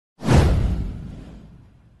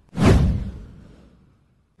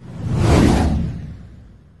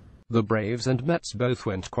The Braves and Mets both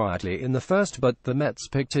went quietly in the first, but the Mets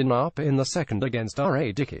picked it up in the second against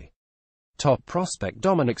R.A. Dickey. Top prospect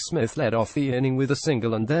Dominic Smith led off the inning with a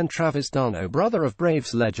single, and then Travis d'Arnaud, brother of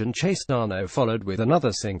Braves legend Chase d'Arnaud, followed with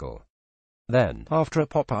another single. Then, after a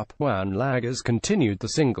pop-up, Juan Lagares continued the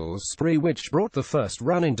singles spree, which brought the first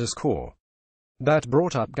run in to score. That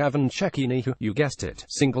brought up Gavin Cecchini, who, you guessed it,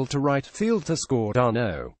 singled to right field to score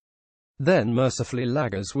d'Arnaud. Then mercifully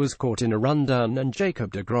Lagares was caught in a rundown and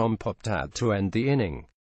Jacob degrom popped out to end the inning.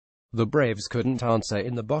 The Braves couldn't answer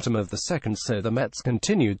in the bottom of the second, so the Mets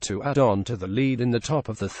continued to add on to the lead in the top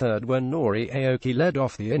of the third when Nori Aoki led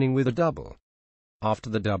off the inning with a double.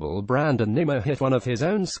 After the double, Brandon Nimmo hit one of his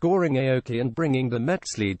own, scoring Aoki and bringing the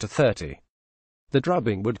Mets lead to 30. The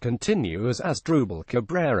drubbing would continue as Asdrubal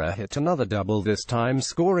Cabrera hit another double, this time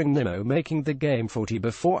scoring Nimmo, making the game 40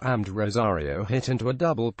 before Amed Rosario hit into a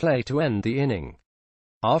double play to end the inning.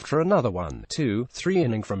 After another 1-2-3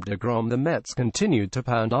 inning from degrom, the Mets continued to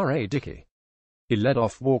pound R.A. Dickey. A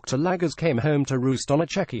lead-off walk to Lagares came home to roost on a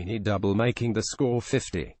Cecchini double, making the score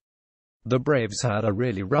 50. The Braves had a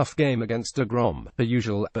really rough game against degrom, per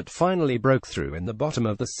usual, but finally broke through in the bottom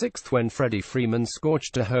of the sixth when Freddie Freeman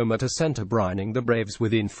scorched a homer to center, bringing the Braves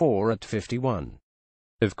within 4 at 51.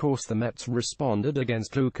 Of course the Mets responded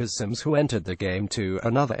against Lucas Sims, who entered the game to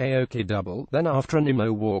another Aoki double, then after a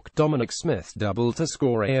Nimmo walk, Dominic Smith doubled to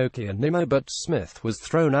score Aoki and Nimmo, but Smith was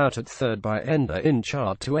thrown out at third by Ender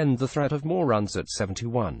Inciarte to end the threat of more runs at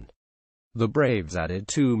 71. The Braves added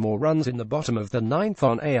 2 more runs in the bottom of the ninth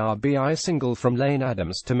on a RBI single from Lane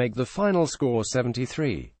Adams to make the final score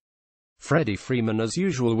 73. Freddie Freeman, as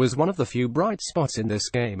usual, was one of the few bright spots in this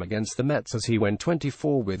game against the Mets, as he went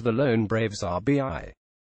 24 with the lone Braves RBI.